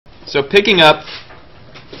So picking up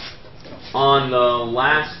on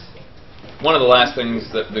one of the last things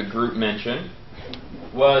that the group mentioned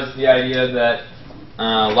was the idea that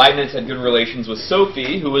Leibniz had good relations with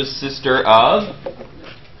Sophie, who was sister of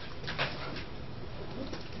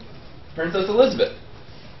Princess Elisabeth,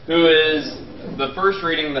 who is the first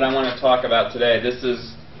reading that I want to talk about today. This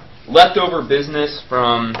is leftover business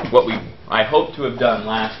from what I hoped to have done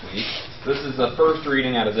last week. This is the first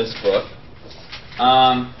reading out of this book.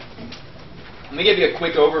 Let me give you a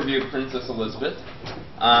quick overview of Princess Elisabeth.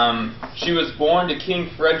 She was born to King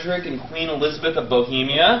Frederick and Queen Elizabeth of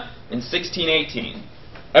Bohemia in 1618.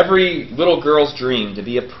 Every little girl's dream to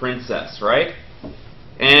be a princess, right?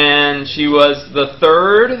 And she was the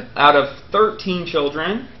third out of 13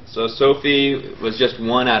 children. So Sophie was just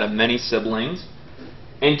one out of many siblings.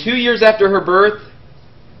 And 2 years after her birth,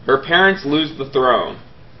 her parents lose the throne.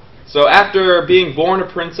 So after being born a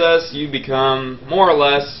princess, you become more or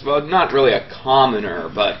less, well, not really a commoner,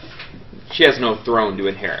 but she has no throne to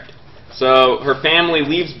inherit. So her family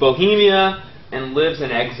leaves Bohemia and lives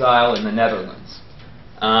in exile in the Netherlands.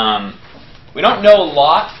 We don't know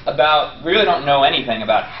really don't know anything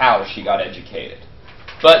about how she got educated.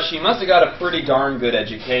 But she must have got a pretty darn good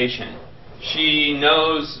education. She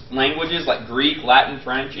knows languages like Greek, Latin,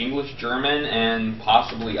 French, English, German, and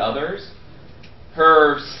possibly others.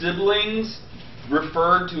 Her siblings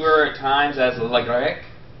referred to her at times as la Grecque,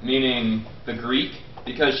 meaning the Greek,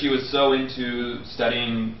 because she was so into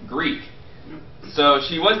studying Greek. So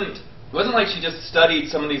she wasn't like she just studied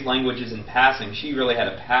some of these languages in passing. She really had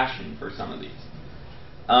a passion for some of these.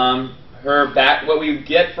 What we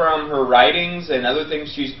get from her writings and other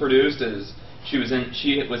things she's produced is she was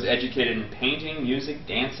educated in painting, music,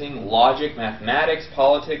 dancing, logic, mathematics,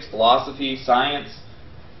 politics, philosophy, science.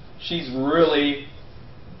 She's really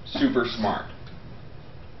super smart.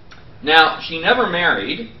 Now, she never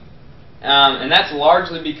married, and that's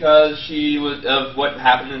largely because of what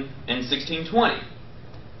happened in 1620.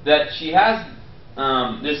 That she has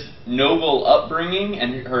this noble upbringing,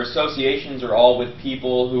 and her associations are all with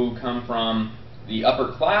people who come from the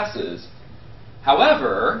upper classes.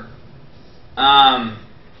 However,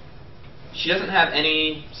 she doesn't have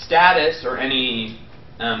any status or any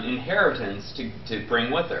inheritance to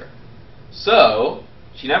bring with her. So,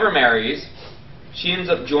 she never marries. She ends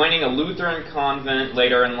up joining a Lutheran convent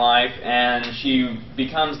later in life, and she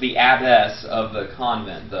becomes the abbess of the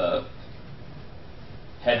convent, the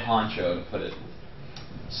head honcho, to put it.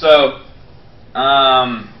 So,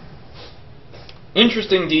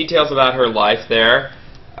 interesting details about her life there.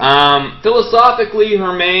 Philosophically,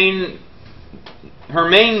 her main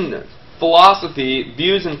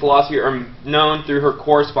views in philosophy are known through her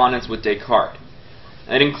correspondence with Descartes.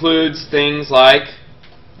 It includes things like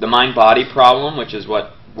the mind-body problem, which is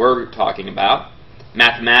what we're talking about,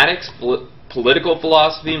 mathematics, political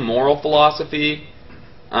philosophy, moral philosophy.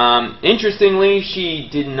 Interestingly, she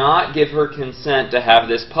did not give her consent to have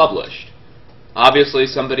this published. Obviously,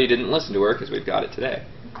 somebody didn't listen to her because we've got it today.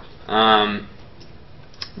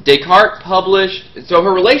 Descartes published, so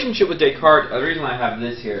her relationship with Descartes, the reason I have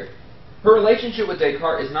this here, her relationship with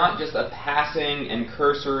Descartes is not just a passing and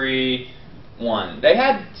cursory one. They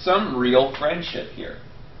had some real friendship here.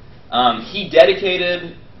 He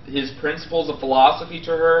dedicated his principles of philosophy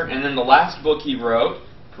to her, and then the last book he wrote,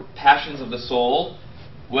 Passions of the Soul,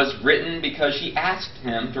 was written because she asked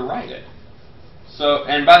him to write it. So,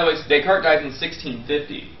 and by the way, Descartes died in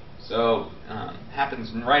 1650, so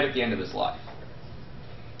happens right at the end of his life.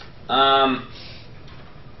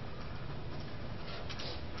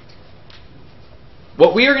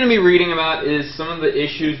 What we are going to be reading about is some of the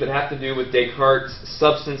issues that have to do with Descartes'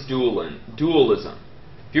 substance dualism.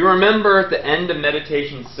 If you remember at the end of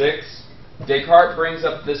Meditation 6, Descartes brings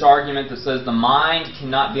up this argument that says the mind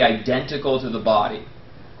cannot be identical to the body.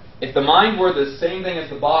 If the mind were the same thing as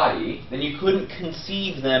the body, then you couldn't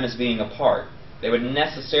conceive them as being apart. They would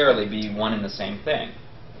necessarily be one and the same thing.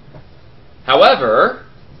 However,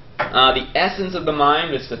 the essence of the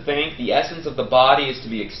mind is to think, the essence of the body is to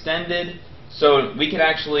be extended, so we can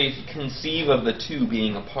actually conceive of the two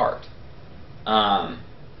being apart.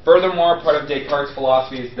 Furthermore, part of Descartes'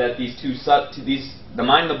 philosophy is that the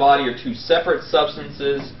mind and the body are two separate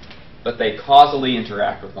substances, but they causally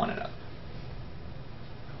interact with one another.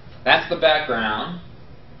 That's the background.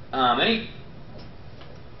 Any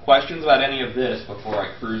questions about any of this before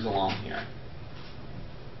I cruise along here?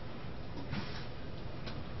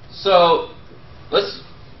 So, let's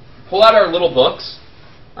pull out our little books,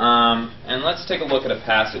 and let's take a look at a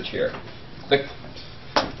passage here.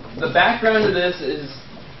 The background to this is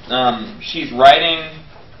she's writing,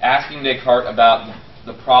 asking Descartes about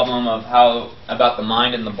the problem of about the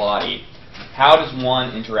mind and the body. How does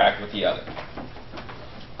one interact with the other?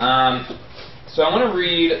 So I want to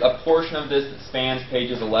read a portion of this that spans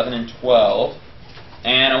pages 11 and 12,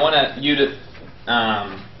 and I want you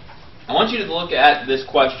to look at this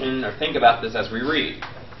question or think about this as we read.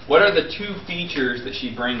 What are the two features that she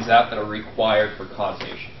brings out that are required for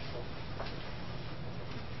causation?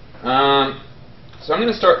 So I'm going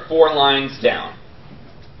to start 4 lines down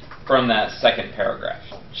from that second paragraph.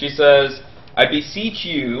 She says, "I beseech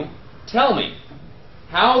you, tell me,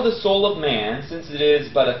 how the soul of man, since it is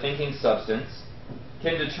but a thinking substance,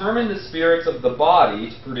 can determine the spirits of the body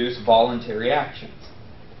to produce voluntary actions.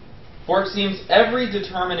 For it seems every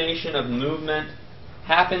determination of movement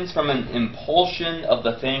happens from an impulsion of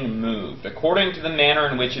the thing moved, according to the manner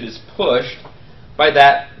in which it is pushed by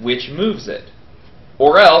that which moves it,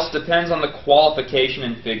 or else depends on the qualification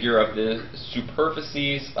and figure of the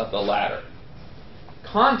superficies of the latter.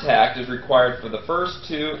 Contact is required for the first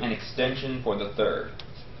two and extension for the third.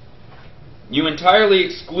 You entirely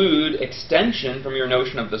exclude extension from your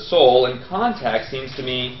notion of the soul, and contact seems to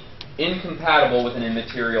me incompatible with an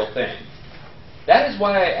immaterial thing. That is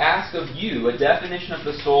why I ask of you a definition of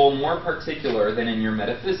the soul more particular than in your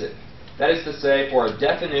metaphysic. That is to say, for a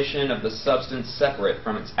definition of the substance separate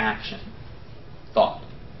from its action." Thought.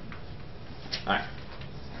 Alright.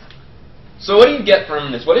 So what do you get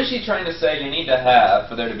from this? What is she trying to say you need to have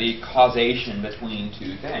for there to be causation between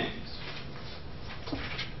two things?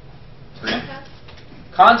 Contact.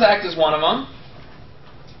 Contact is one of them.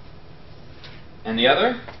 And the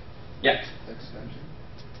other? Yeah. Extension.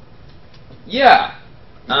 Yeah.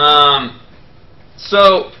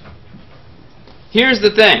 So here's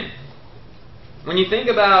the thing. When you think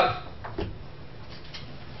about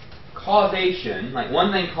causation, like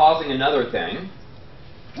one thing causing another thing,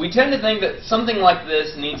 we tend to think that something like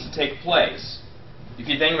this needs to take place. If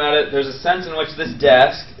you think about it, there's a sense in which this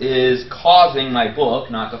desk is causing my book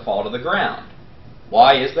not to fall to the ground.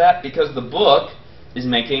 Why is that? Because the book is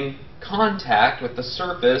making contact with the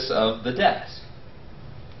surface of the desk.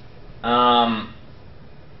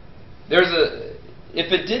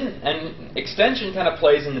 If it didn't, and extension kind of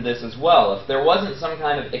plays into this as well. If there wasn't some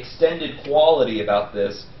kind of extended quality about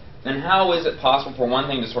this, then how is it possible for one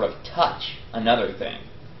thing to sort of touch another thing?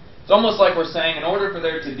 It's almost like we're saying, in order for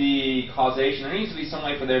there to be causation, there needs to be some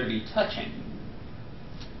way for there to be touching.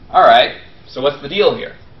 Alright, so what's the deal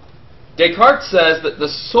here? Descartes says that the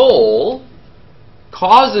soul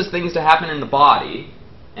causes things to happen in the body,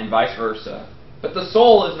 and vice versa, but the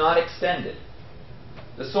soul is not extended.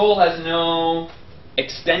 The soul has no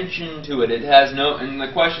extension to it. It has no, and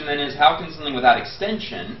the question then is, how can something without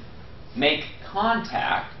extension make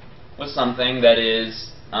contact with something that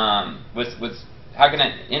is, how can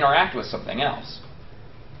it interact with something else?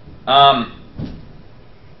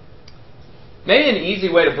 Maybe an easy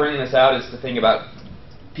way to bring this out is to think about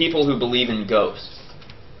people who believe in ghosts.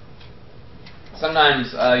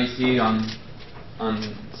 Sometimes you see on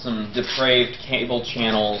some depraved cable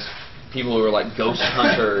channels people who are like ghost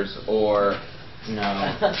hunters or, you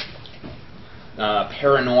know,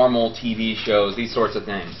 paranormal TV shows, these sorts of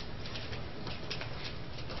things.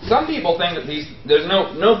 Some people think that there's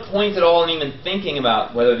no point at all in even thinking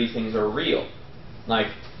about whether these things are real. Like,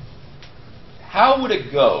 how would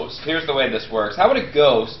a ghost, here's the way this works, how would a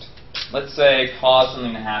ghost, let's say, cause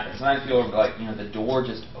something to happen? Sometimes people are like, you know, the door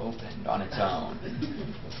just opened on its own.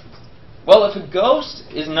 Well, if a ghost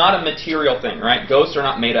is not a material thing, right? Ghosts are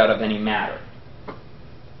not made out of any matter.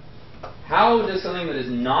 How does something that is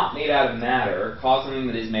not made out of matter cause something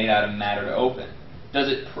that is made out of matter to open?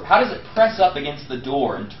 How does it press up against the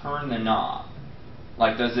door and turn the knob?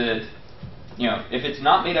 Like, does it, you know, if it's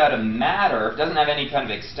not made out of matter, if it doesn't have any kind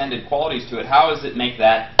of extended qualities to it, how does it make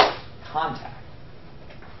that contact?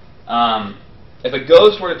 If a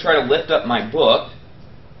ghost were to try to lift up my book,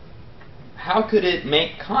 how could it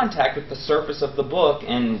make contact with the surface of the book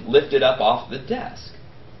and lift it up off the desk?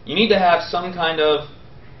 You need to have some kind of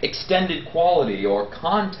extended quality or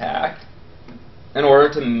contact in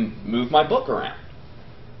order to move my book around.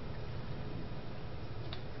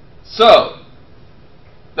 So,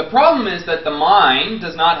 the problem is that the mind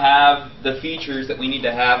does not have the features that we need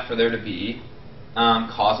to have for there to be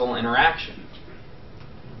causal interaction.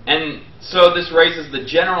 And so this raises the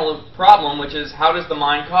general problem, which is, how does the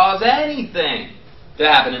mind cause anything to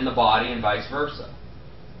happen in the body and vice versa?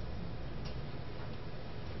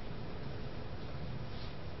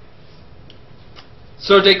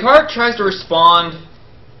 So Descartes tries to respond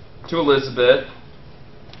to Elisabeth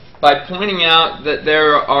by pointing out that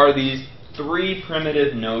there are these three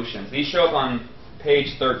primitive notions. These show up on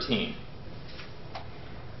page 13.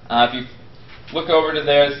 If you look over to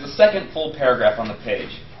there. It's the second full paragraph on the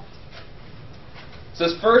page. It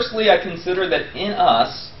says, firstly, I consider that in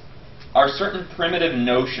us are certain primitive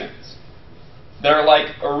notions. They're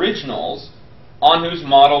like originals on whose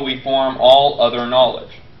model we form all other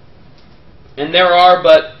knowledge. And there are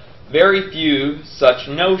but very few such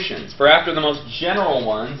notions. For after the most general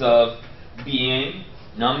ones of being,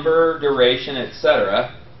 number, duration,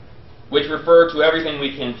 etc., which refer to everything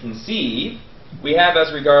we can conceive, we have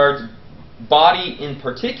as regards body in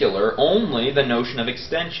particular only the notion of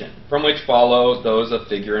extension, from which follow those of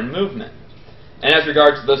figure and movement. And as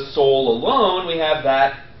regards the soul alone, we have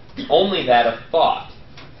only that of thought,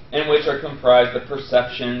 in which are comprised the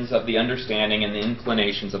perceptions of the understanding and the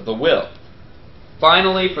inclinations of the will.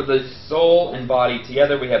 Finally, for the soul and body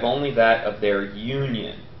together, we have only that of their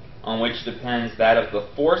union, on which depends that of the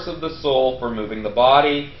force of the soul for moving the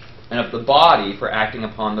body, and of the body for acting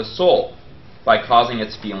upon the soul, by causing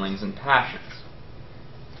its feelings and passions.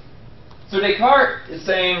 So Descartes is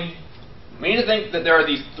saying, we need to think that there are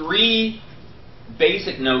these three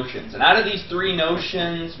basic notions, and out of these three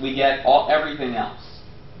notions, we get everything else.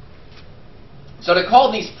 So to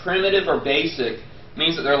call these primitive or basic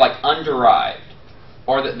means that they're like underived,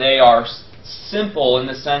 or that they are simple in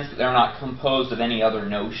the sense that they're not composed of any other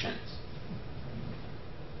notions.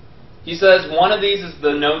 He says one of these is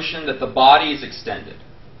the notion that the body is extended.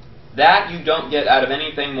 That you don't get out of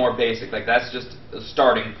anything more basic. Like, that's just a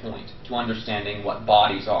starting point to understanding what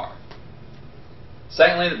bodies are.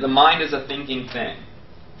 Secondly, that the mind is a thinking thing.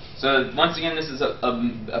 So once again, this is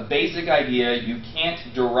a basic idea. You can't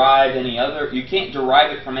derive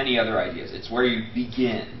it from any other ideas. It's where you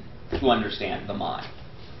begin to understand the mind.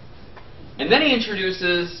 And then he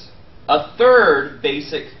introduces a third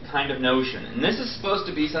basic kind of notion. And this is supposed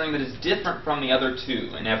to be something that is different from the other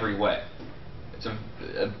two in every way. It's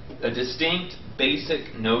a distinct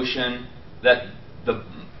basic notion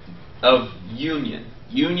of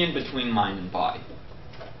union between mind and body.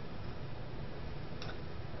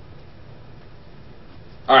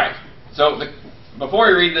 Alright, so before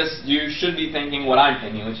we read this, you should be thinking what I'm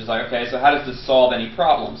thinking, which is like, okay, so how does this solve any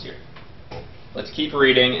problems here? Let's keep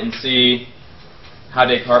reading and see how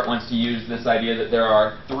Descartes wants to use this idea that there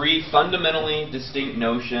are three fundamentally distinct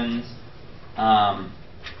notions.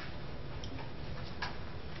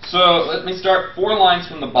 So let me start 4 lines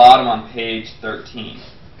from the bottom on page 13. It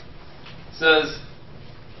says,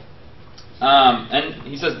 and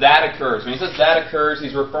he says that occurs. When he says that occurs,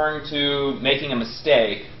 he's referring to making a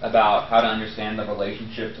mistake about how to understand the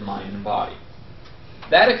relationship to mind and body.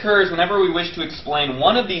 That occurs whenever we wish to explain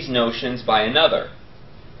one of these notions by another.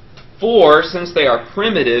 For, since they are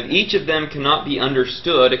primitive, each of them cannot be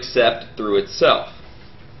understood except through itself.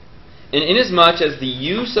 And inasmuch as the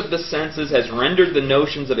use of the senses has rendered the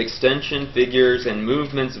notions of extension, figures, and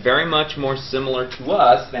movements very much more similar to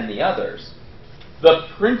us than the others, the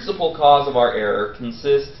principal cause of our error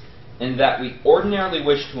consists in that we ordinarily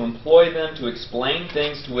wish to employ them to explain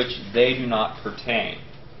things to which they do not pertain.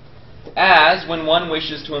 As when one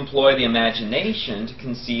wishes to employ the imagination to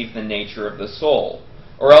conceive the nature of the soul,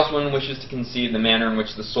 or else one wishes to conceive the manner in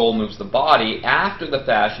which the soul moves the body after the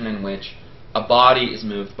fashion in which a body is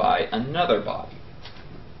moved by another body.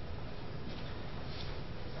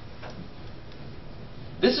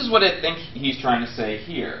 This is what I think he's trying to say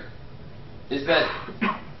here, is that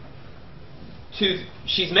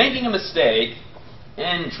she's making a mistake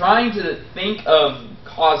in trying to think of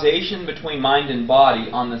causation between mind and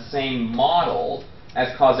body on the same model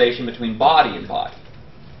as causation between body and body.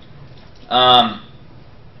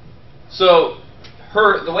 So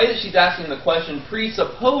the way that she's asking the question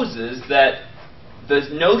presupposes that the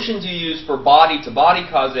notions you use for body-to-body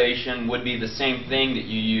causation would be the same thing that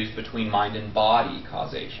you use between mind and body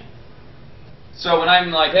causation. So when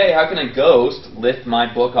I'm like, hey, how can a ghost lift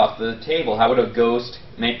my book off the table? How would a ghost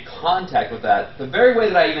make contact with that? The very way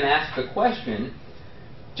that I even ask the question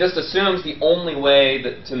just assumes the only way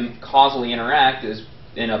that to causally interact is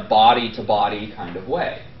in a body-to-body kind of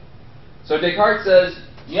way. So Descartes says,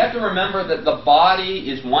 you have to remember that the body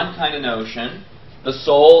is one kind of notion, the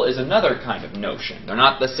soul is another kind of notion. They're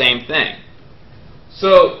not the same thing.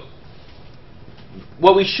 So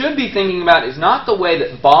what we should be thinking about is not the way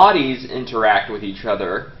that bodies interact with each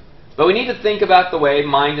other, but we need to think about the way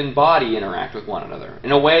mind and body interact with one another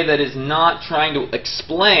in a way that is not trying to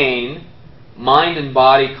explain mind and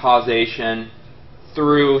body causation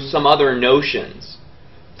through some other notions.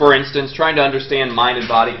 For instance, trying to understand mind and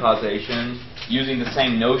body causation using the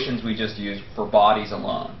same notions we just used for bodies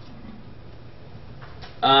alone.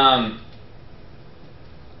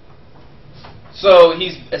 So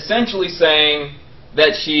he's essentially saying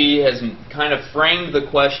that she has kind of framed the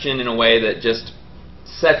question in a way that just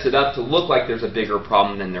sets it up to look like there's a bigger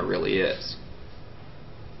problem than there really is.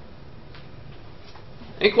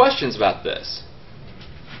 Any questions about this?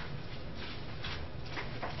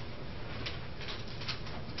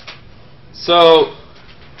 So,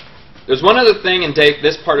 there's one other thing in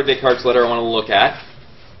this part of Descartes' letter I want to look at.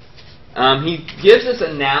 He gives this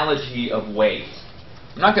analogy of weight.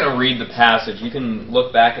 I'm not going to read the passage. You can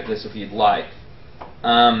look back at this if you'd like.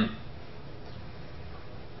 And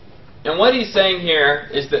what he's saying here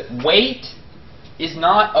is that weight is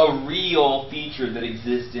not a real feature that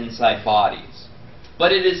exists inside bodies,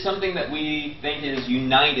 but it is something that we think is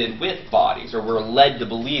united with bodies, or we're led to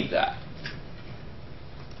believe that.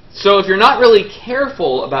 So if you're not really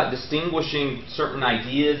careful about distinguishing certain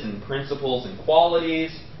ideas and principles and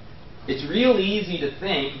qualities, it's real easy to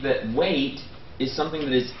think that weight is something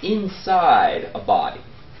that is inside a body.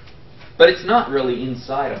 But it's not really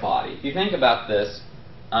inside a body. If you think about this,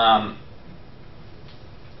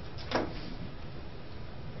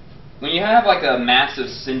 when you have like a massive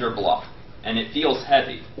cinder block and it feels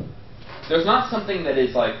heavy, there's not something that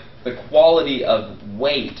is like the quality of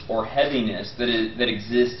weight or heaviness that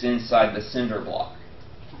exists inside the cinder block.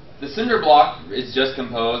 The cinder block is just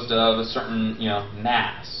composed of a certain,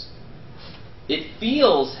 mass. It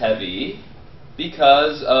feels heavy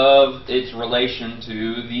because of its relation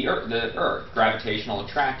to the Earth, gravitational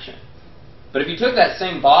attraction. But if you took that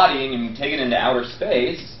same body and you take it into outer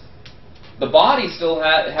space, the body still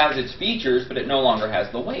has its features, but it no longer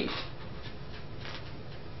has the weight.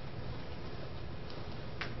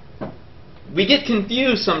 We get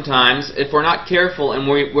confused sometimes if we're not careful, and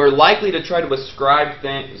we're likely to try to ascribe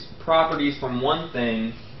properties from one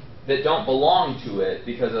thing that don't belong to it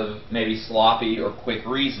because of maybe sloppy or quick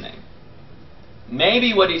reasoning.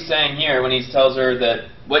 Maybe what he's saying here when he tells her that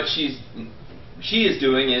what she is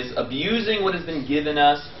doing is abusing what has been given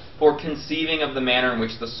us for conceiving of the manner in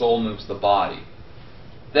which the soul moves the body.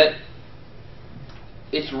 That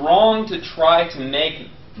it's wrong to try to make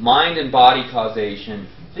mind and body causation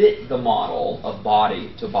fit the model of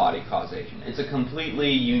body-to-body causation. It's a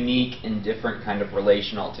completely unique and different kind of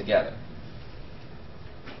relation altogether.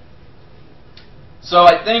 So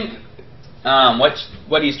I think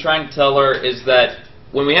what he's trying to tell her is that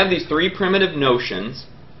when we have these three primitive notions,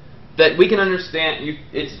 that we can understand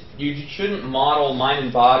you shouldn't model mind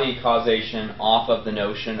and body causation off of the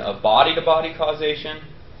notion of body-to-body causation.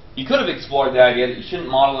 You could have explored the idea that you shouldn't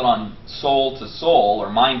model it on soul-to-soul or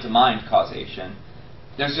mind-to-mind causation.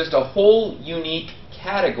 There's just a whole unique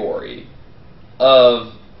category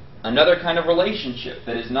of another kind of relationship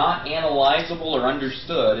that is not analyzable or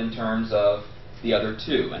understood in terms of the other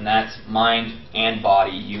two, and that's mind and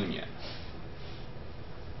body union.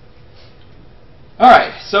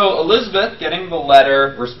 Alright, so Elisabeth, getting the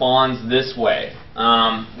letter, responds this way.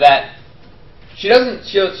 That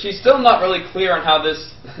she's still not really clear on how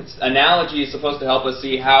this analogy is supposed to help us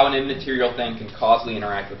see how an immaterial thing can causally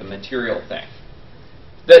interact with a material thing.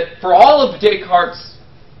 That for all of Descartes'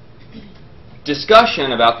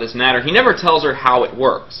 discussion about this matter, he never tells her how it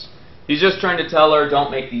works. He's just trying to tell her,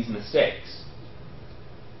 don't make these mistakes.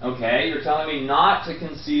 Okay, you're telling me not to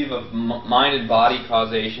conceive of mind and body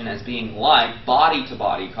causation as being like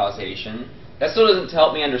body-to-body causation. That still doesn't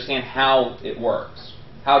help me understand how it works.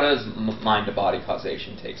 How does mind-to-body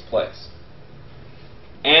causation take place?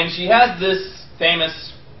 And she has this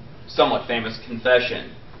somewhat famous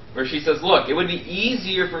confession, where she says, look, it would be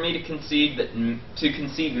easier for me to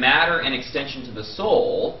conceive matter and extension to the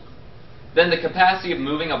soul than the capacity of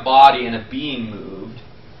moving a body and a being moved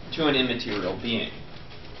to an immaterial being.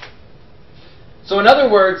 So in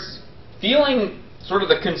other words, feeling sort of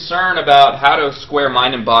the concern about how to square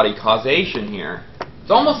mind and body causation here, it's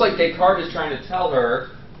almost like Descartes is trying to tell her,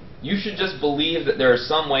 you should just believe that there is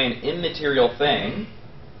some way an immaterial thing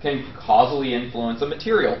can causally influence a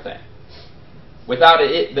material thing, without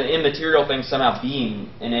the immaterial thing somehow being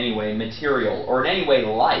in any way material, or in any way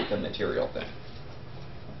like a material thing.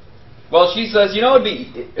 Well, she says,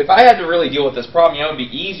 if I had to really deal with this problem, it would be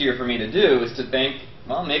easier for me to do is to think,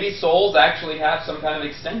 well, maybe souls actually have some kind of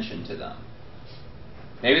extension to them.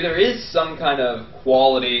 Maybe there is some kind of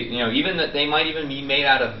quality, even that they might even be made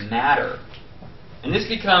out of matter. And this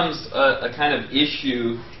becomes a kind of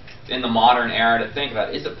issue in the modern era to think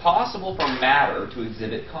about. Is it possible for matter to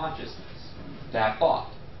exhibit consciousness, to have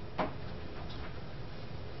thought?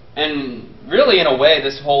 And really, in a way,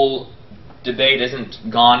 this whole debate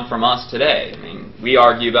isn't gone from us today. I mean, we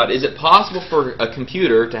argue about, is it possible for a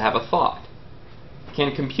computer to have a thought?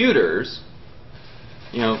 Can computers,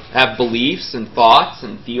 have beliefs and thoughts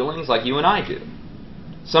and feelings like you and I do?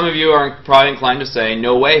 Some of you are probably inclined to say,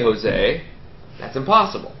 no way, Jose, that's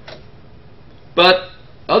impossible. But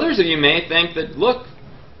others of you may think that, look,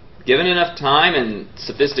 given enough time and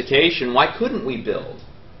sophistication, why couldn't we build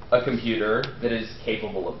a computer that is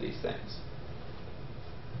capable of these things?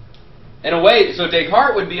 In a way, so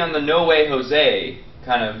Descartes would be on the no way, Jose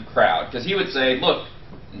kind of crowd, because he would say, look,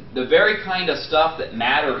 the very kind of stuff that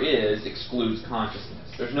matter is excludes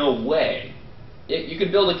consciousness. There's no way. You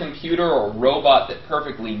could build a computer or a robot that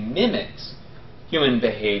perfectly mimics human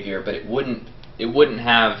behavior, but it wouldn't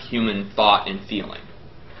have human thought and feeling.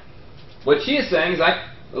 What she is saying is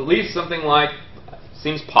at least something like,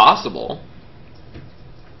 seems possible.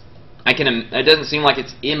 It doesn't seem like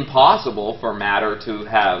it's impossible for matter to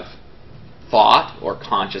have thought or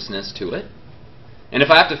consciousness to it. And if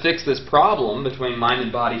I have to fix this problem between mind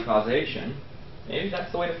and body causation, maybe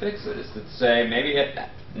that's the way to fix it, is to say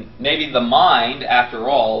maybe the mind, after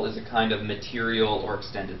all, is a kind of material or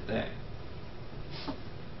extended thing.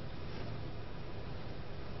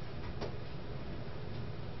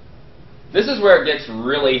 This is where it gets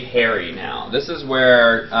really hairy now. This is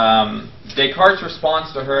where Descartes'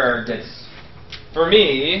 response to her gets, for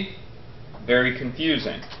me, very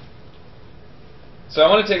confusing. So I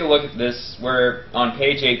want to take a look at this. We're on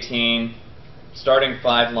page 18, starting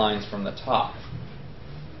 5 lines from the top.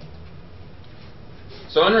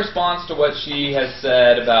 So in response to what she has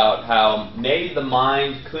said about how maybe the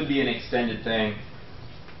mind could be an extended thing,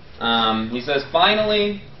 he says,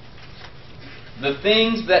 finally, the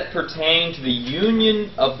things that pertain to the union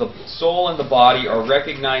of the soul and the body are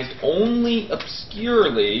recognized only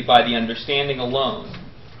obscurely by the understanding alone,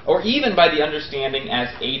 or even by the understanding as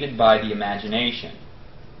aided by the imagination.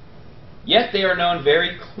 Yet they are known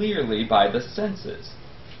very clearly by the senses.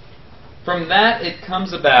 From that it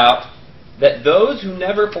comes about that those who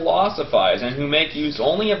never philosophize and who make use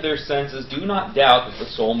only of their senses do not doubt that the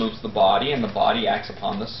soul moves the body and the body acts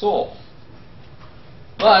upon the soul.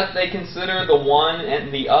 But they consider the one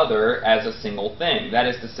and the other as a single thing. That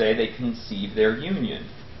is to say, they conceive their union.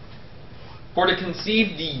 For to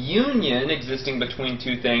conceive the union existing between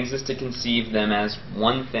two things is to conceive them as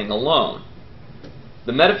one thing alone.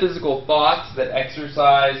 The metaphysical thoughts that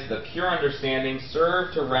exercise the pure understanding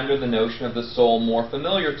serve to render the notion of the soul more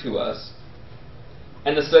familiar to us.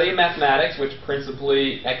 And the study of mathematics, which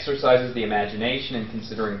principally exercises the imagination in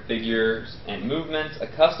considering figures and movements,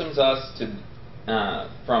 accustoms us to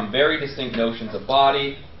from very distinct notions of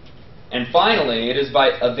body. And finally, it is by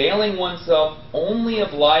availing oneself only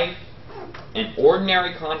of life and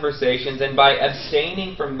ordinary conversations, and by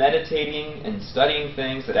abstaining from meditating and studying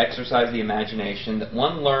things that exercise the imagination, that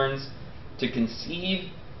one learns to conceive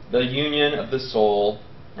the union of the soul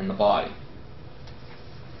and the body.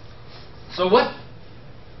 So what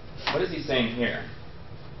is he saying here?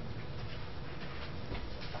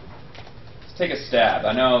 Let's take a stab.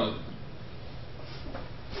 I know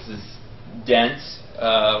this is dense.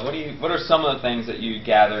 What are some of the things that you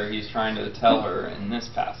gather he's trying to tell her in this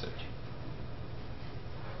passage?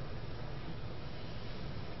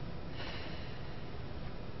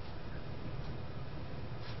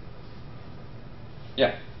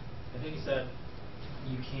 Yeah. I think it's that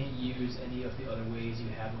you can't use any of the other ways you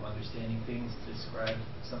have of understanding things to describe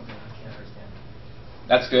something you can't understand.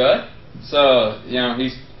 That's good. So,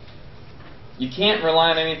 you can't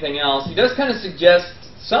rely on anything else. He does kind of suggest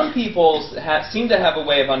some people seem to have a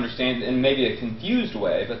way of understanding in maybe a confused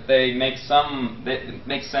way, but they make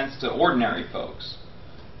sense to ordinary folks.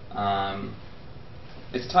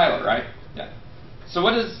 It's Tyler, right? Yeah. So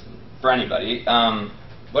what is, for anybody,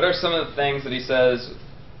 what are some of the things that he says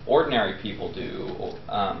ordinary people do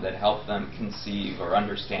that help them conceive or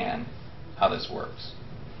understand how this works?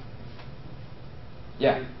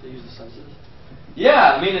 Yeah. They use the senses.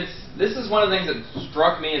 Yeah, I mean, this is one of the things that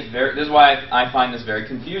struck me as this is why I find this very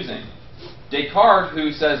confusing. Descartes,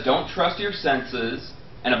 who says don't trust your senses,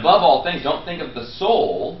 and above all things, don't think of the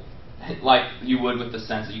soul like you would with the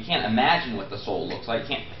senses. You can't imagine what the soul looks like.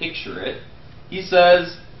 You can't picture it. He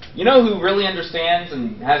says, you know who really understands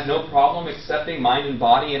and has no problem accepting mind and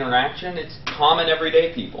body interaction? It's common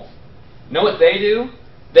everyday people. You know what they do?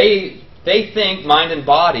 They think mind and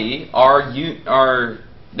body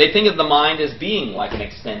they think of the mind as being like an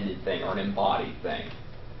extended thing or an embodied thing.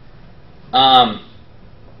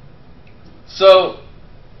 So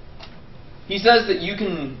he says that you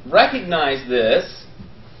can recognize this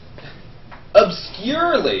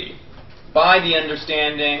obscurely by the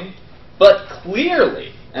understanding, but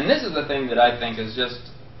clearly, and this is the thing that I think is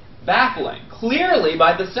just baffling, clearly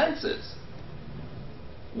by the senses.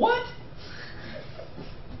 What?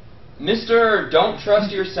 Mr. Don't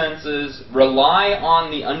trust your senses, rely on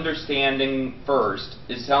the understanding first,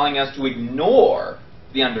 is telling us to ignore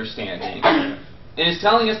the understanding, and is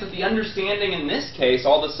telling us that the understanding in this case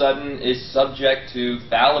all of a sudden is subject to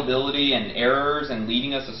fallibility and errors and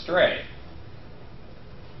leading us astray.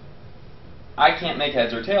 I can't make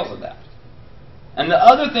heads or tails of that. And the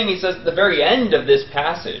other thing he says at the very end of this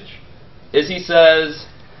passage is he says,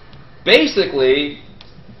 basically,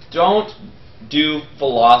 don't do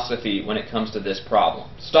philosophy when it comes to this problem.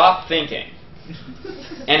 Stop thinking.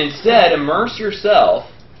 And instead, immerse yourself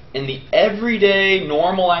in the everyday,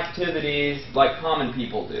 normal activities like common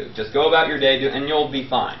people do. Just go about your day and you'll be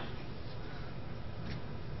fine.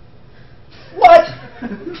 What?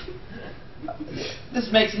 This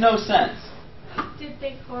makes no sense. Did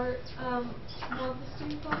Descartes want this to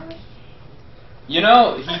be published? You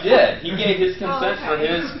know, he did. He gave his consent for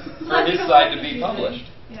his side to be published.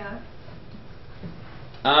 Yeah.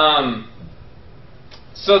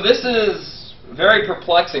 So this is very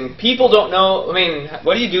perplexing. People don't know, I mean,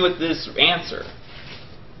 what do you do with this answer?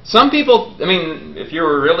 Some people, I mean, if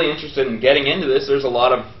you're really interested in getting into this, there's a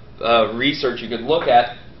lot of research you could look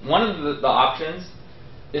at. One of the options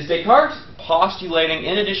is Descartes postulating,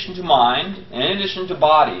 in addition to mind, and in addition to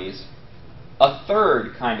bodies, a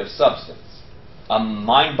third kind of substance, a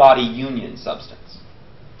mind-body union substance.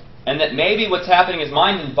 And that maybe what's happening is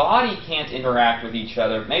mind and body can't interact with each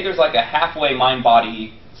other. Maybe there's like a halfway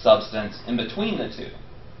mind-body substance in between the two.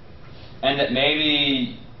 And that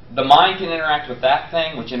maybe the mind can interact with that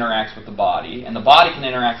thing, which interacts with the body, and the body can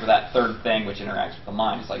interact with that third thing, which interacts with the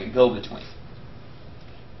mind. It's like a go-between.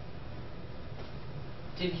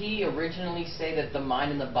 Did he originally say that the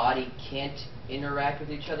mind and the body can't interact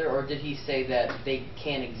with each other, or did he say that they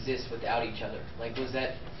can't exist without each other? Like, was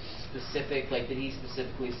that specific? Like, did he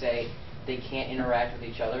specifically say they can't interact with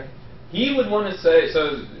each other? He would want to say,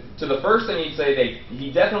 so to the first thing he'd say,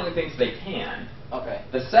 he definitely thinks they can. Okay.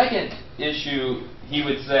 The second issue, he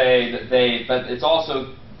would say that but it's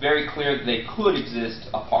also very clear that they could exist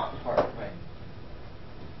apart. Right.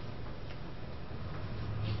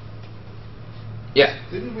 Yeah.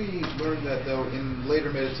 Didn't we learn that, though, in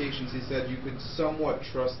later meditations, he said you could somewhat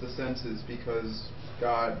trust the senses because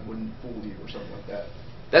God wouldn't fool you or something like that?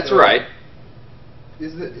 That's so right.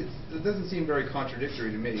 It doesn't seem very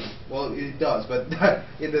contradictory to me. Well, it does, but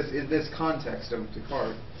in this context of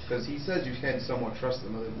Descartes, because he says you can somewhat trust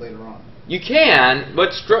them later on. You can.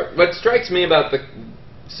 What strikes me about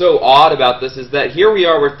so odd about this is that here we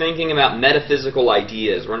are, we're thinking about metaphysical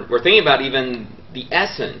ideas. We're thinking about even the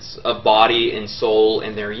essence of body and soul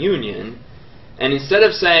and their union. And instead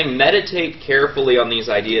of saying meditate carefully on these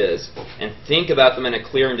ideas and think about them in a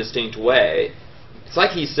clear and distinct way, it's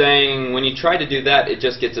like he's saying when you try to do that, it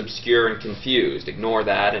just gets obscure and confused. Ignore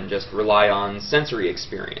that and just rely on sensory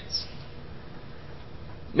experience.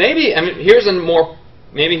 Maybe here's a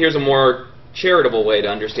more charitable way to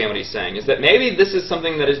understand what he's saying, is that maybe this is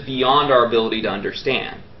something that is beyond our ability to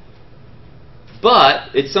understand.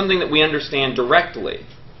 But it's something that we understand directly.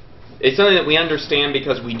 It's something that we understand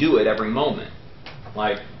because we do it every moment.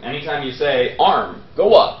 Like, anytime you say, arm,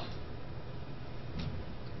 go up,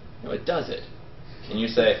 it does it. And you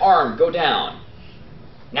say, arm, go down,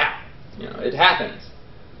 now. It happens.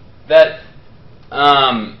 That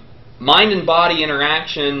mind and body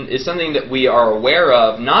interaction is something that we are aware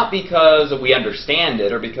of, not because we understand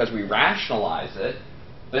it or because we rationalize it,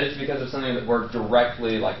 but it's because of something that we're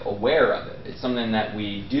directly aware of it. It's something that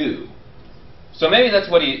we do. So maybe that's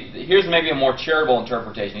what here's maybe a more charitable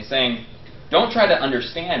interpretation. He's saying, don't try to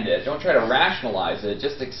understand it, don't try to rationalize it,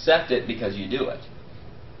 just accept it because you do it.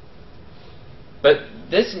 But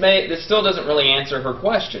this still doesn't really answer her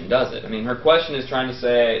question, does it? I mean, her question is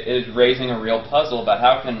raising a real puzzle about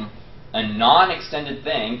how can a non-extended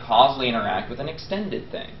thing causally interact with an extended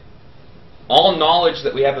thing. All knowledge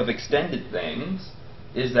that we have of extended things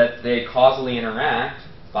is that they causally interact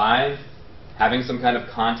by having some kind of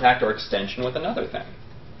contact or extension with another thing.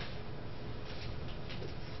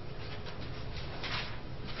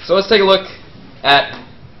 So let's take a look at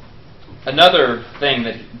another thing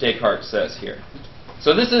that Descartes says here.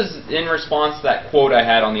 So this is in response to that quote I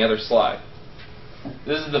had on the other slide.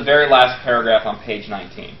 This is the very last paragraph on page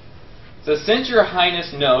 19. So since your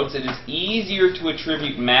Highness notes it is easier to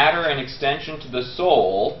attribute matter and extension to the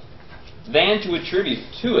soul than to attribute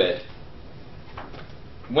to it,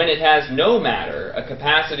 when it has no matter, a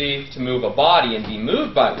capacity to move a body and be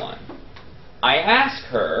moved by one, I ask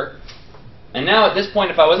her, and now at this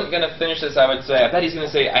point if I wasn't going to finish this I would say, I bet he's going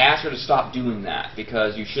to say, I ask her to stop doing that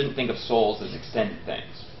because you shouldn't think of souls as extended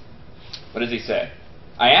things. What does he say?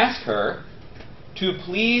 I ask her, to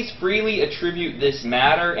please freely attribute this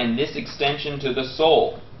matter and this extension to the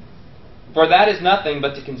soul. For that is nothing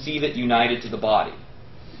but to conceive it united to the body.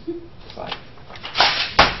 Bye.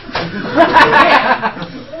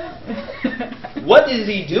 What is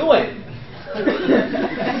he doing?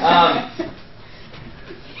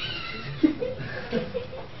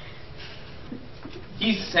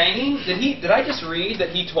 He's saying, did I just read that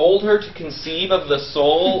he told her to conceive of the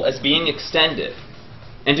soul as being extended,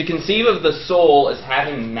 and to conceive of the soul as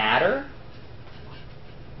having matter?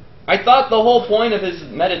 I thought the whole point of his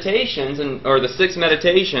meditations, or the sixth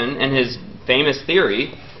meditation, and his famous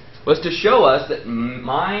theory, was to show us that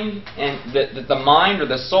mind and that the mind or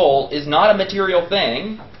the soul is not a material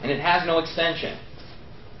thing, and it has no extension.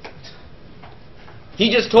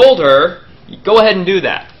 He just told her, go ahead and do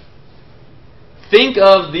that. Think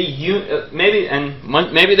of the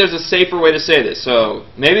maybe there's a safer way to say this. So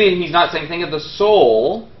maybe he's not saying think of the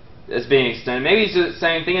soul as being extended. Maybe he's just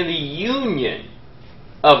saying think of the union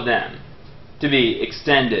of them to be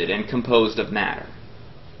extended and composed of matter.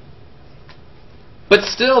 But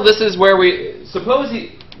still, this is where we suppose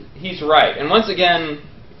he's right. And once again,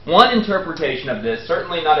 one interpretation of this,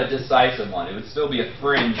 certainly not a decisive one, it would still be a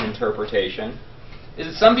fringe interpretation, is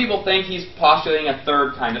that some people think he's postulating a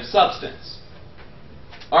third kind of substance.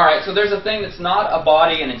 Alright, so there's a thing that's not a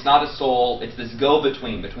body and it's not a soul, it's this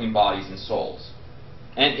go-between between bodies and souls.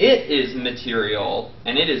 And it is material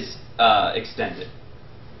and it is extended.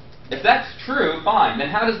 If that's true, fine, then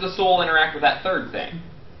how does the soul interact with that third thing?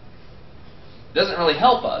 It doesn't really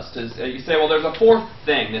help us. You say, well, there's a fourth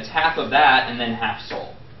thing that's half of that and then half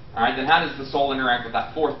soul. Alright, then how does the soul interact with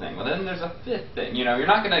that fourth thing? Well, then there's a fifth thing. You know, you're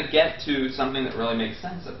not going to get to something that really makes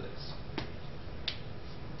sense of this.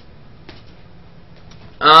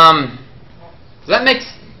 Does that make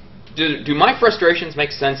do my frustrations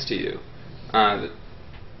make sense to you? Are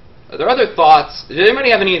there other thoughts? Does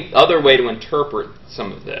anybody have any other way to interpret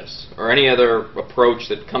some of this, or any other approach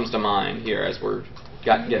that comes to mind here as we're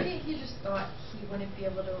Maybe he just thought he wouldn't be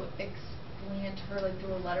able to explain it to her like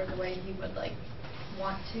through a letter the way he would like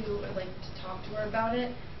want to, or like to talk to her about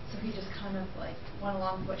it. So he just kind of like went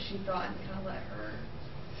along with what she thought and kind of let her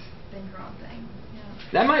think her own thing. Yeah.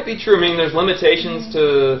 That might be true. I mean, there's limitations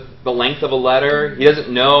to the length of a letter. He doesn't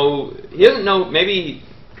know. Maybe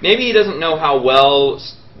he doesn't know how well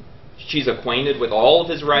she's acquainted with all of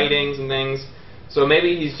his writings and things. So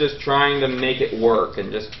maybe he's just trying to make it work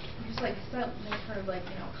and just like make her like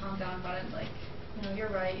calm down about it. Like you're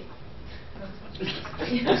right.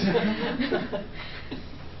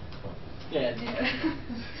 Yeah.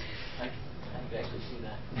 I can actually see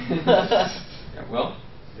that. Yeah, well.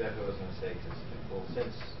 Exactly what I was going to say, because, well,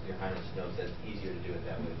 since Your Highness knows that it's easier to do it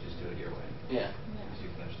that way, just do it your way. Yeah. Because you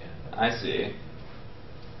can understand it. I see.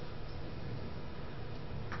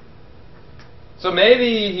 So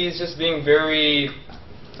maybe he's just being very,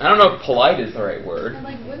 I don't know if polite is the right word. And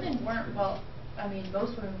like women weren't most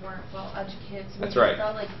women weren't well educated. So that's right.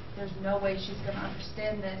 Felt like there's no way she's going to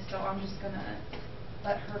understand this, so I'm just going to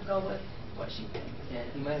let her go with what she thinks. Yeah,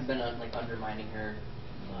 he might have been undermining her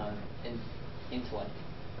intellect.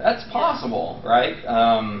 That's possible, right?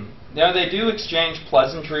 They do exchange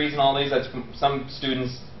pleasantries and all these. Some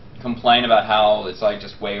students complain about how it's like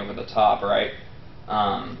just way over the top, right?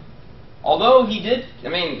 Although he did,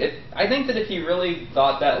 I think that if he really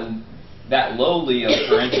thought that lowly of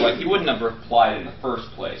her intellect, he wouldn't have replied in the first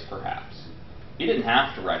place, perhaps. He didn't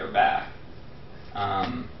have to write her back.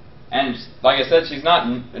 And like I said, she's not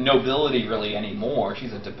nobility really anymore.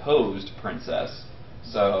 She's a deposed princess.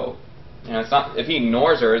 So, it's not, if he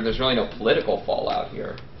ignores her, there's really no political fallout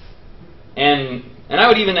here. And I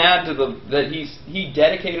would even add to that he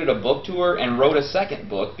dedicated a book to her and wrote a second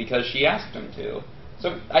book because she asked him to.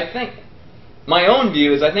 So I think my own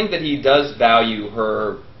view is I think that he does value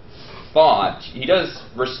her thought. He does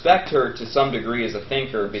respect her to some degree as a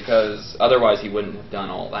thinker, because otherwise he wouldn't have done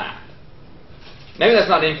all that. Maybe that's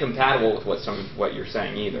not incompatible with what you're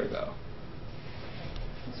saying either, though.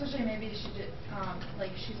 Especially maybe she did,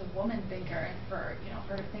 she's a woman thinker, and for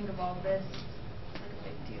her to think of all this is like a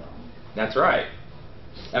big deal. That's right.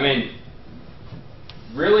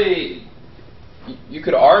 Really, you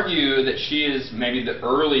could argue that she is maybe the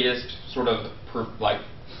earliest sort of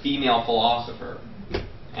female philosopher,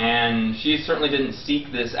 and she certainly didn't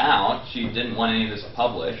seek this out. She didn't want any of this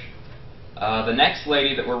published. The next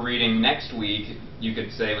lady that we're reading next week, you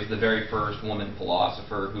could say, was the very first woman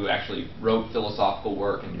philosopher who actually wrote philosophical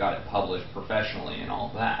work and got it published professionally and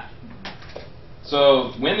all that.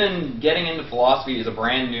 So women getting into philosophy is a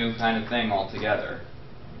brand new kind of thing altogether.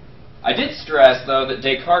 I did stress, though, that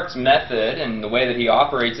Descartes' method and the way that he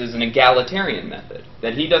operates is an egalitarian method.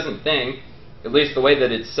 That he doesn't think at least the way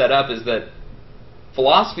that it's set up, is that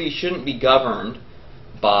philosophy shouldn't be governed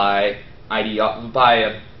by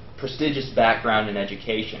a prestigious background in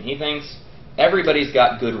education. He thinks everybody's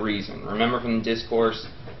got good reason. Remember from the discourse,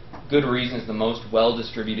 good reason is the most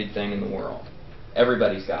well-distributed thing in the world.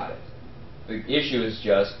 Everybody's got it. The issue is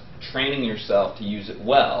just training yourself to use it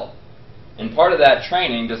well. And part of that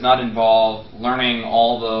training does not involve learning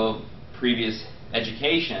all the previous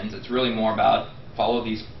educations. It's really more about follow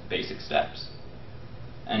these basic steps.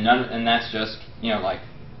 And that's just, like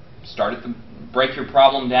break your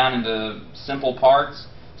problem down into simple parts.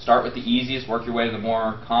 Start with the easiest, work your way to the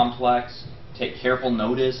more complex. Take careful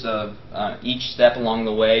notice of each step along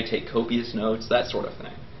the way. Take copious notes, that sort of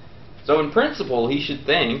thing. So in principle, he should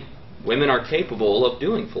think women are capable of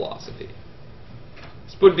doing philosophy.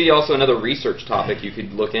 This would be also another research topic you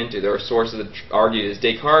could look into. There are sources that argue, is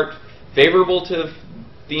Descartes favorable to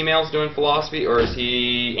females doing philosophy, or is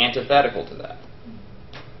he antithetical to that?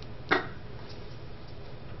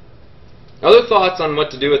 Other thoughts on what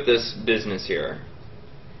to do with this business here?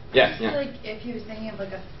 Yeah. I feel like if he was thinking of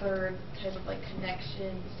like a third type of like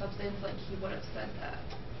connection, substance, like he would have said that.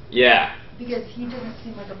 Yeah. Because he doesn't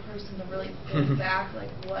seem like a person to really hold back like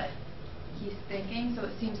what he's thinking, so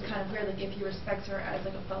it seems kind of weird, like if he respects her as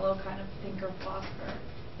like a fellow kind of thinker, philosopher,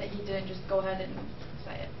 that he didn't just go ahead and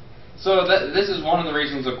say it. So this is one of the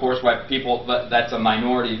reasons, of course, why that's a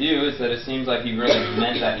minority view, is that it seems like he really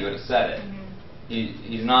meant that he would have said it.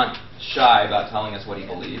 He's not shy about telling us what he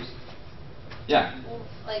believes. Yeah. Well,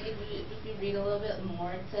 like if you read a little bit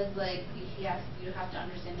more, it says like you have to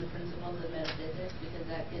understand the principles of metaphysics because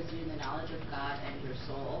that gives you the knowledge of God and your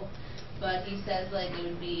soul. But he says like it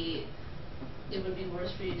would be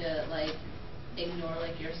worse for you to like ignore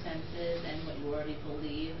like your senses and what you already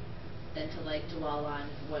believe than to like dwell on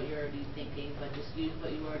what you're already thinking, but just use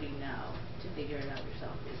what you already know to figure it out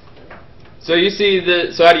yourself, basically. So you see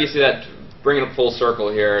so how do you see that? Bringing it full circle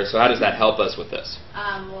here, so how does that help us with this?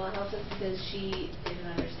 Well, it helps us because she isn't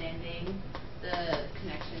understanding the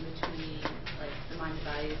connection between like the mind and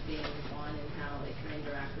body as being one and how it can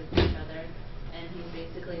interact with each other. And he's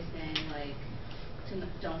basically saying like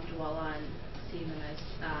don't dwell on seeing them as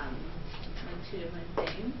like two different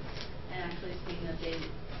things, and actually seeing that they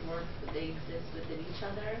exist within each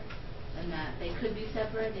other, and that they could be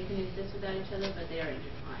separate, they can exist without each other, but they are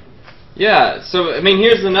intertwined. Yeah, so, I mean,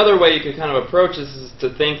 here's another way you could kind of approach this, is to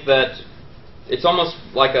think that it's almost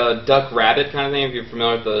like a duck-rabbit kind of thing, if you're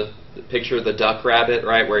familiar with the picture of the duck-rabbit,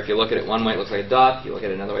 right, where if you look at it one way, it looks like a duck, you look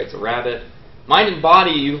at it another way, it's a rabbit. Mind and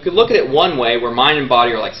body, you could look at it one way, where mind and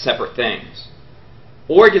body are like separate things.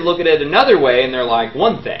 Or you could look at it another way, and they're like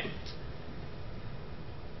one thing.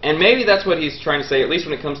 And maybe that's what he's trying to say, at least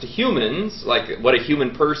when it comes to humans, like what a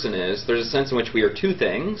human person is. There's a sense in which we are two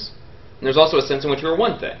things, and there's also a sense in which we are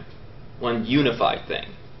one thing. One unified thing.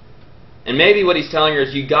 And maybe what he's telling her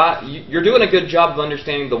is you're doing a good job of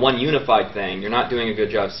understanding the one unified thing. You're not doing a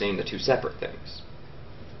good job seeing the two separate things.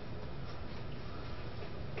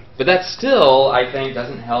 But that still, I think,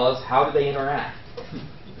 doesn't tell us how do they interact.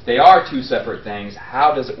 If they are two separate things,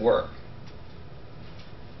 how does it work?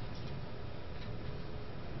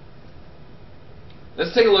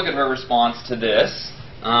 Let's take a look at her response to this.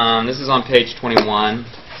 This is on page 21,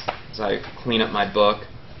 as I clean up my book.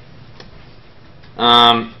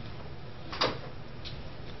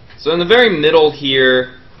 So in the very middle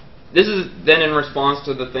here, this is then in response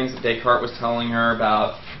to the things that Descartes was telling her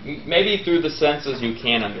about, maybe through the senses you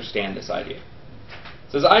can understand this idea.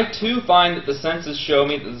 It says, I too find that the senses show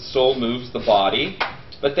me that the soul moves the body,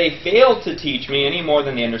 but they fail to teach me any more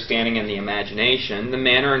than the understanding and the imagination, the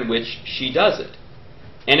manner in which she does it.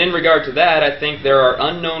 And in regard to that, I think there are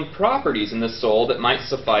unknown properties in the soul that might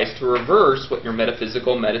suffice to reverse what your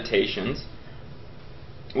metaphysical meditations,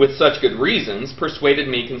 with such good reasons, persuaded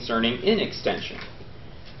me concerning inextension.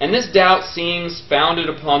 And this doubt seems founded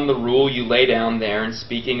upon the rule you lay down there in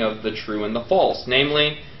speaking of the true and the false,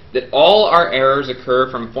 namely, that all our errors occur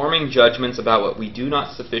from forming judgments about what we do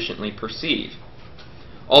not sufficiently perceive.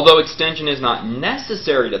 Although extension is not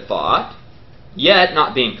necessary to thought, yet,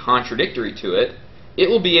 not being contradictory to it, it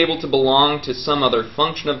will be able to belong to some other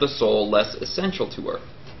function of the soul less essential to her.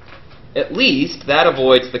 At least, that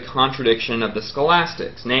avoids the contradiction of the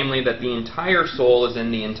scholastics, namely that the entire soul is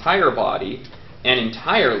in the entire body and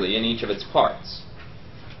entirely in each of its parts.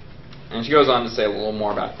 And she goes on to say a little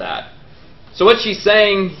more about that. So what she's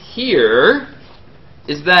saying here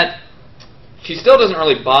is that she still doesn't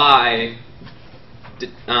really buy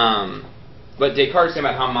what Descartes is saying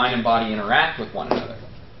about how mind and body interact with one another.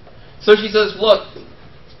 So she says, look,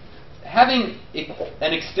 adding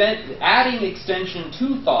extension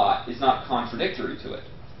to thought is not contradictory to it.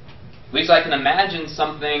 At least I can imagine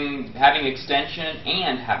something having extension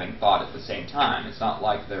and having thought at the same time. It's not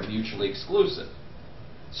like they're mutually exclusive.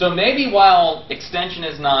 So maybe while extension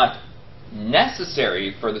is not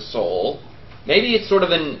necessary for the soul, maybe it's sort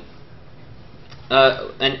of an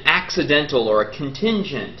accidental or a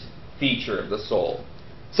contingent feature of the soul.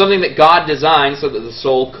 Something that God designed so that the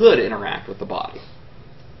soul could interact with the body.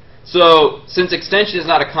 So, since extension is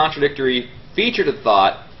not a contradictory feature to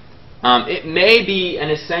thought, it may be an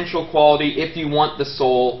essential quality if you want the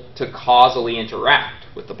soul to causally interact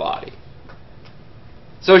with the body.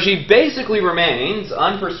 So she basically remains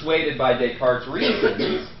unpersuaded by Descartes'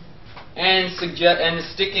 reasons and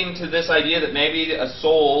sticking to this idea that maybe a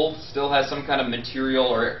soul still has some kind of material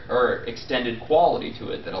or extended quality to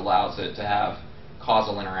it that allows it to have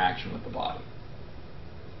causal interaction with the body.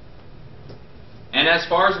 And as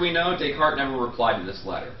far as we know, Descartes never replied to this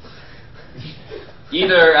letter.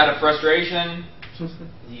 Either out of frustration, The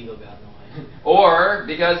ego got in the way. or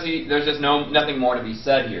because there's just nothing more to be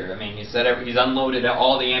said here. I mean, he's unloaded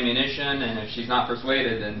all the ammunition, and if she's not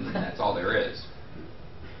persuaded, then that's all there is.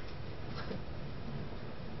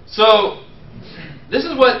 So,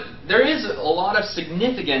 there is a lot of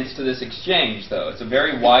significance to this exchange, though. It's a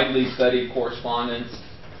very widely studied correspondence.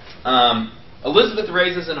 Elisabeth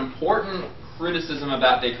raises an important criticism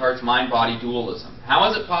about Descartes' mind-body dualism. How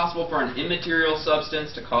is it possible for an immaterial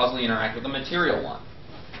substance to causally interact with a material one?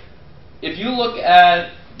 If you look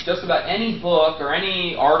at just about any book or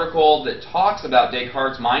any article that talks about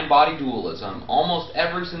Descartes' mind-body dualism, almost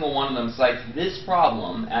every single one of them cites this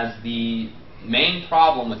problem as the main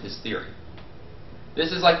problem with his theory.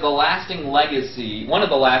 This is like the lasting legacy, one of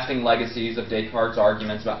the lasting legacies of Descartes'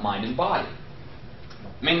 arguments about mind and body.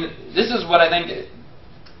 I mean, this is what I think.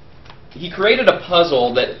 He created a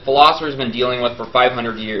puzzle that philosophers have been dealing with for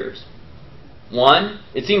 500 years. One,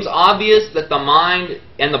 it seems obvious that the mind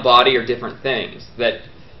and the body are different things, that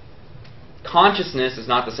consciousness is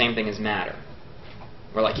not the same thing as matter.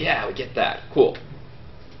 We're like, yeah, we get that. Cool.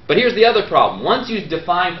 But here's the other problem. Once you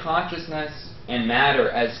define consciousness and matter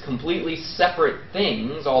as completely separate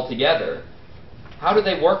things altogether, how do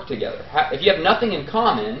they work together? If you have nothing in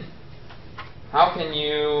common, how can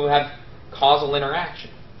you have causal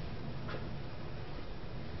interaction?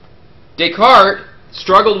 Descartes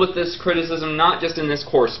struggled with this criticism not just in this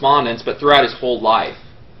correspondence, but throughout his whole life.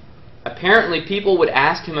 Apparently, people would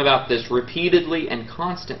ask him about this repeatedly and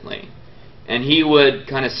constantly, and he would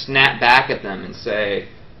kind of snap back at them and say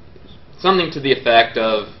something to the effect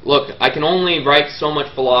of, look, I can only write so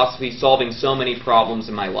much philosophy solving so many problems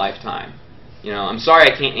in my lifetime. You know, I'm sorry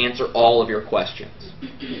I can't answer all of your questions.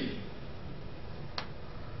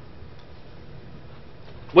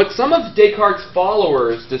 What some of Descartes'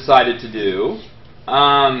 followers decided to do,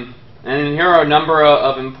 and here are a number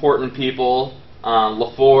of important people,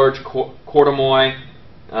 Laforge, Courtemoy,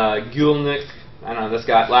 Gulnik, I don't know, this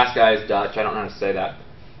last guy is Dutch, I don't know how to say that.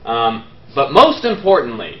 But most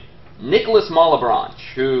importantly, Nicolas Malebranche,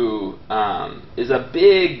 who is a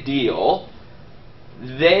big deal.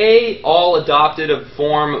 They all adopted a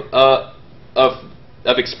form of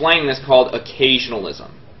explaining this called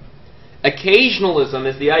occasionalism. Occasionalism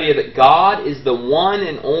is the idea that God is the one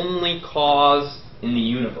and only cause in the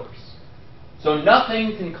universe. So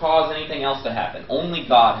nothing can cause anything else to happen. Only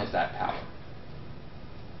God has that power.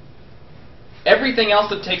 Everything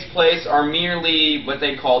else that takes place are merely what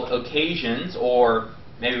they called occasions, or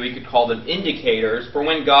maybe we could call them indicators, for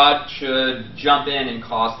when God should jump in and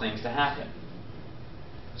cause things to happen.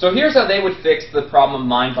 So here's how they would fix the problem of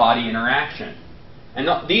mind-body interaction. And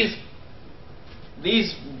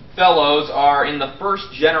these fellows are in the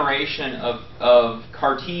first generation of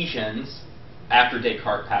Cartesians after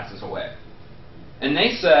Descartes passes away. And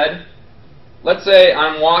they said, let's say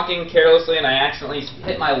I'm walking carelessly and I accidentally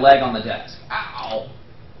hit my leg on the desk. Ow!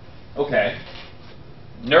 Okay.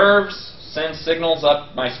 Nerves send signals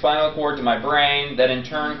up my spinal cord to my brain that in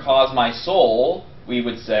turn cause my soul, we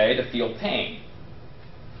would say, to feel pain.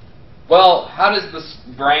 Well, how does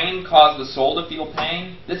the brain cause the soul to feel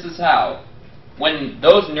pain? This is how. When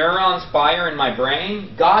those neurons fire in my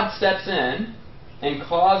brain, God steps in and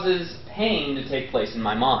causes pain to take place in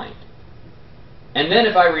my mind. And then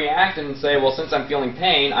if I react and say, well, since I'm feeling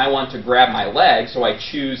pain, I want to grab my leg, so I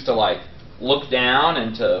choose to look down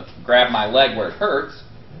and to grab my leg where it hurts,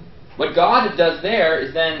 what God does there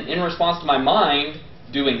is then, in response to my mind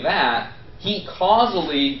doing that, He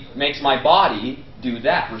causally makes my body do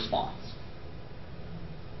that response.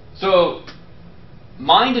 So,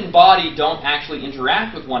 mind and body don't actually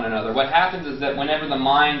interact with one another. What happens is that whenever the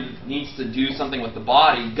mind needs to do something with the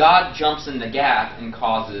body, God jumps in the gap and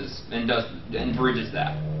causes and bridges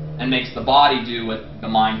that. and makes the body do what the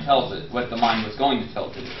mind tells it, what the mind was going to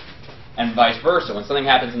tell it to do. And vice versa. When something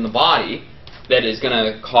happens in the body that is going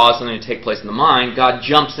to cause something to take place in the mind, God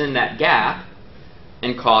jumps in that gap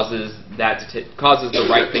and causes the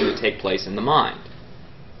right thing to take place in the mind.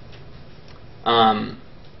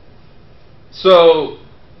 So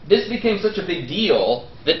this became such a big deal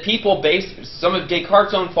that people some of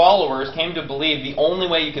Descartes' own followers came to believe the only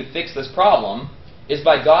way you could fix this problem is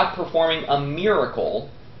by God performing a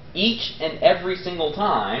miracle each and every single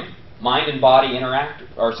time mind and body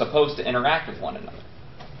are supposed to interact with one another.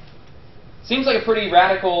 Seems like a pretty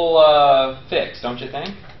radical fix, don't you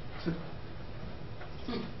think?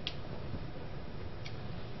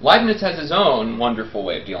 Leibniz has his own wonderful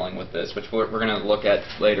way of dealing with this, which we're going to look at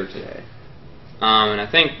later today. And I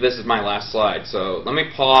think this is my last slide, so let me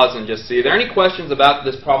pause and just see. Are there any questions about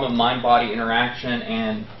this problem of mind-body interaction,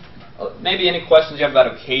 and maybe any questions you have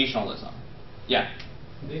about occasionalism? Yeah?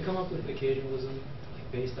 Did they come up with occasionalism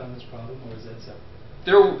based on this problem, or is that separate?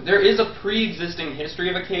 There is a pre-existing history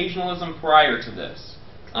of occasionalism prior to this.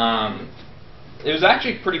 It was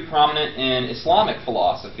actually pretty prominent in Islamic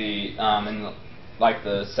philosophy in like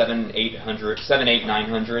the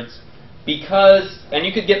 900s. Because, and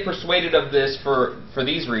you could get persuaded of this for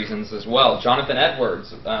these reasons as well. Jonathan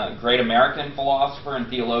Edwards, a great American philosopher and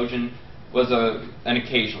theologian, was an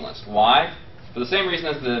occasionalist. Why? For the same reason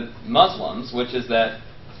as the Muslims, which is that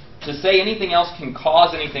to say anything else can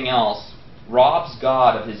cause anything else robs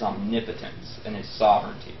God of his omnipotence and his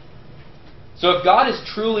sovereignty. So if God is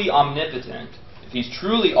truly omnipotent, if he's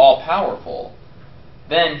truly all-powerful,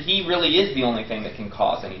 then he really is the only thing that can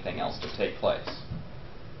cause anything else to take place.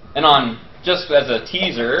 And just as a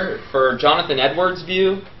teaser, for Jonathan Edwards'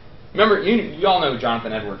 view, remember, you all know who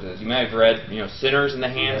Jonathan Edwards is. You may have read, Sinners in the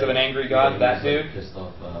Hands of an Angry God, that dude. Pissed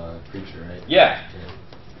off preacher, right? Yeah.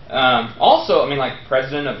 Also, like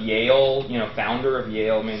president of Yale, founder of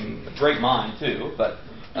Yale, a great mind too, but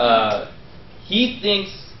he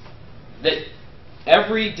thinks that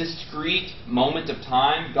every discrete moment of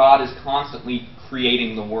time, God is constantly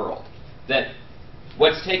creating the world. That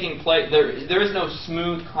what's taking place, there is no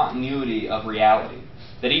smooth continuity of reality.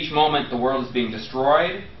 That each moment the world is being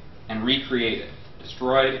destroyed and recreated.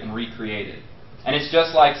 Destroyed and recreated. And it's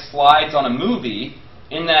just like slides on a movie,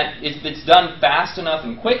 in that if it's done fast enough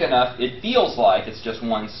and quick enough, it feels like it's just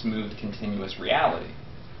one smooth, continuous reality.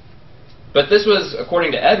 But this was,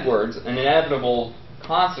 according to Edwards, an inevitable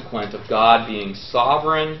consequence of God being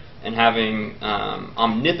sovereign and having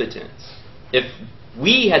omnipotence. If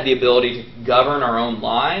we had the ability to govern our own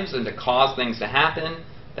lives and to cause things to happen,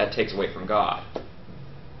 that takes away from God.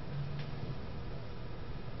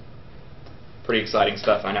 Pretty exciting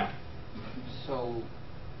stuff, I know. So,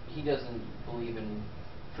 he doesn't believe in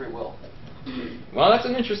free will? Well, that's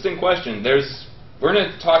an interesting question. We're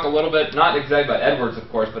going to talk a little bit, not exactly about Edwards, of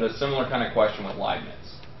course, but a similar kind of question with Leibniz.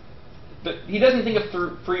 But he doesn't think of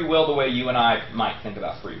free will the way you and I might think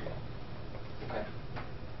about free will. Okay.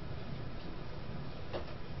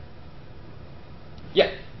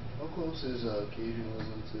 Yeah? How close is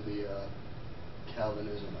occasionalism to the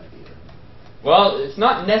Calvinism idea? Well, it's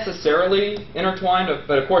not necessarily intertwined,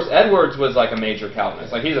 but of course Edwards was like a major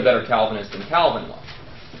Calvinist. Like, he's a better Calvinist than Calvin was.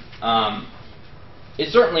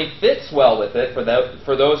 It certainly fits well with it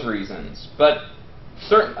for those reasons, but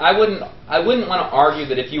I wouldn't want to argue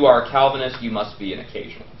that if you are a Calvinist, you must be an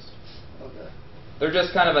occasionalist. Okay. They're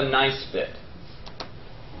just kind of a nice fit.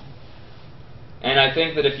 And I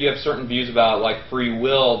think that if you have certain views about like free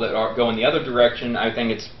will that go in the other direction, I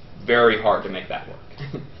think it's very hard to make that work.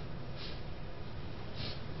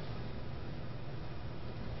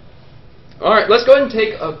 All right, let's go ahead and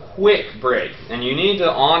take a quick break. And you need to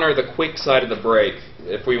honor the quick side of the break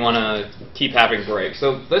if we want to keep having breaks.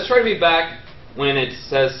 So let's try to be back when it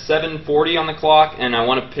says 7:40 on the clock, and I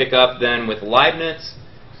want to pick up then with Leibniz,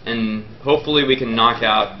 and hopefully we can knock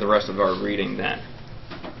out the rest of our reading then.